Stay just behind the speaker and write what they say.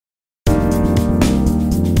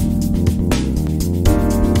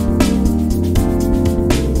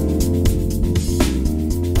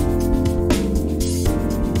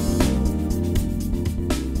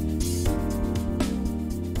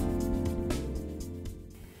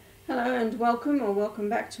Hello and welcome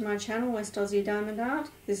back to my channel, West Aussie Diamond Art.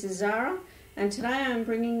 This is Zara, and today I'm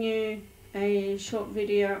bringing you a short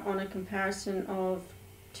video on a comparison of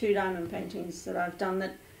two diamond paintings that I've done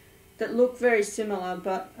that look very similar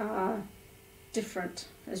but are different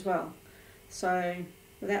as well. So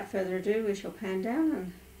without further ado, we shall pan down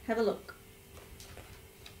and have a look.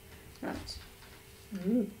 Right.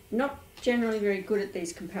 Not generally very good at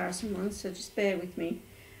these comparison ones, so just bear with me.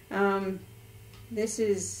 This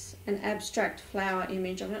is an abstract flower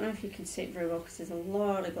image. I don't know if you can see it very well because there's a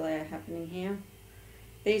lot of glare happening here.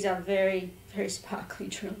 These are very, very sparkly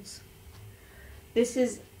drills. This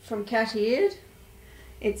is from Cateared.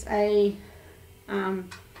 It's a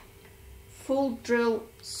full drill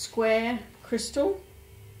square crystal.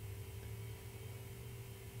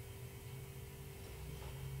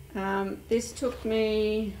 This took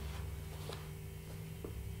me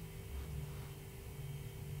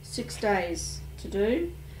 6 days to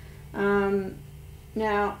do.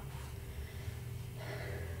 Now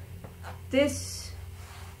this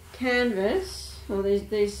canvas, or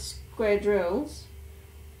these square drills,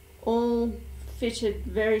 all fitted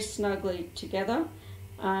very snugly together.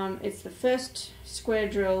 It's the first square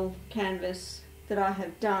drill canvas that I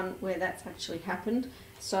have done where that's actually happened,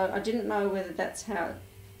 so I didn't know whether that's how.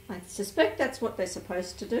 I suspect that's what they're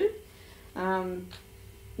supposed to do.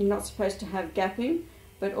 You're not supposed to have gapping,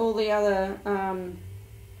 but all the other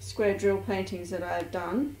square drill paintings that I've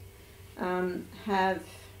done have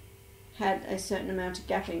had a certain amount of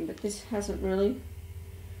gapping, but this hasn't really,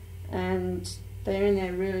 and they're in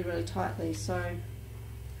there really, really tightly, so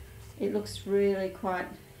it looks really quite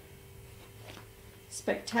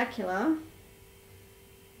spectacularly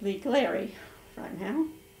glary right now.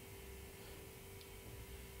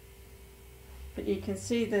 But you can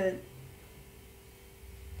see I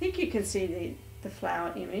think you can see the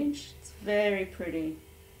flower image. It's very pretty.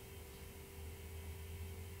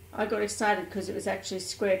 I got excited because it was actually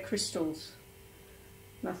square crystals.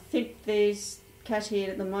 And I think these Cateared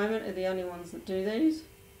at the moment are the only ones that do these.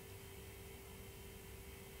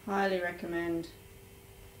 Highly recommend.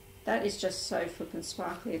 That is just so flippin'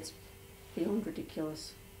 sparkly, it's beyond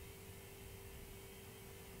ridiculous.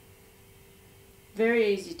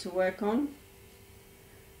 Very easy to work on.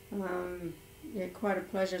 Yeah, quite a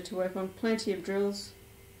pleasure to work on. Plenty of drills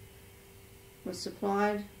were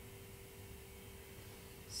supplied.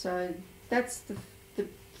 So that's the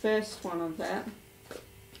first one of that.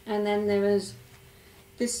 And then there was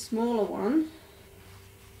this smaller one,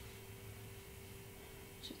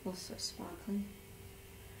 which is also sparkling.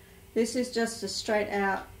 This is just a straight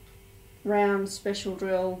out round special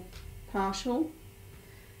drill partial.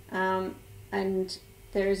 And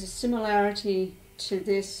there is a similarity to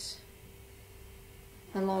this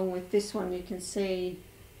along with this one. You can see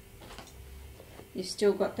you've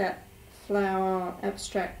still got that flower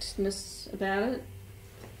abstractness about it.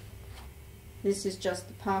 This is just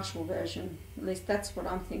the partial version, at least that's what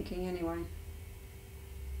I'm thinking anyway.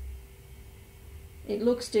 It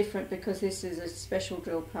looks different because this is a special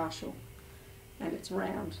drill partial and it's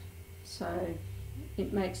round, so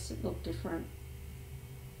it makes it look different.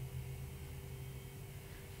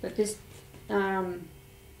 But this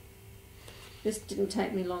didn't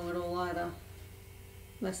take me long at all either,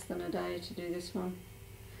 less than a day to do this one.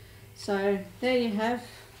 So there you have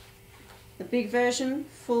the big version,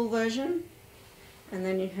 full version, and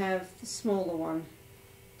then you have the smaller one.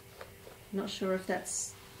 I'm not sure if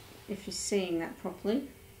you're seeing that properly.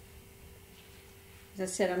 As I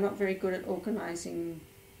said, I'm not very good at organising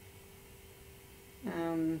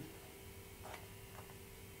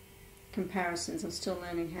comparisons. I'm still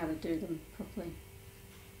learning how to do them properly.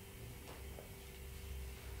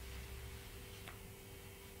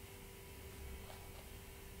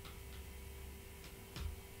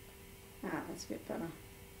 That's a bit better.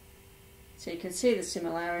 So you can see the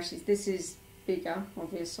similarities. This is bigger,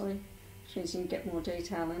 obviously, which means you can get more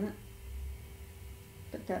detail in it.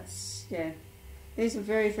 But that's, yeah, these are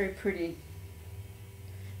very, very pretty.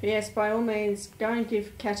 But yes, by all means, go and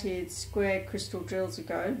give Cateared square crystal drills a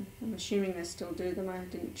go. I'm assuming they still do them, I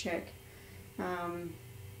didn't check.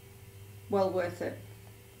 Well worth it,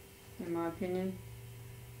 in my opinion.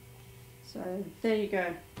 So there you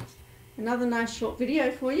go. Another nice short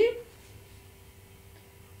video for you.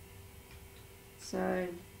 So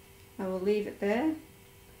I will leave it there.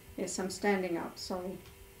 Yes, I'm standing up, sorry,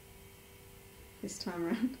 this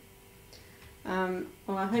time around.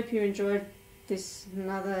 Well, I hope you enjoyed this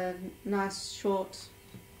another nice short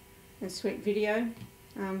and sweet video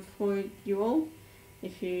for you all.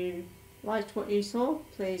 If you liked what you saw,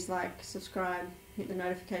 please like, subscribe, hit the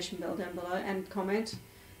notification bell down below and comment.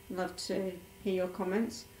 I'd love to hear your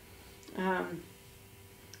comments.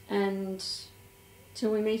 And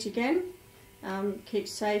till we meet again, keep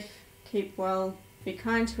safe, keep well, be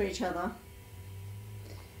kind to each other.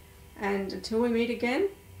 And until we meet again,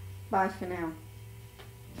 bye for now.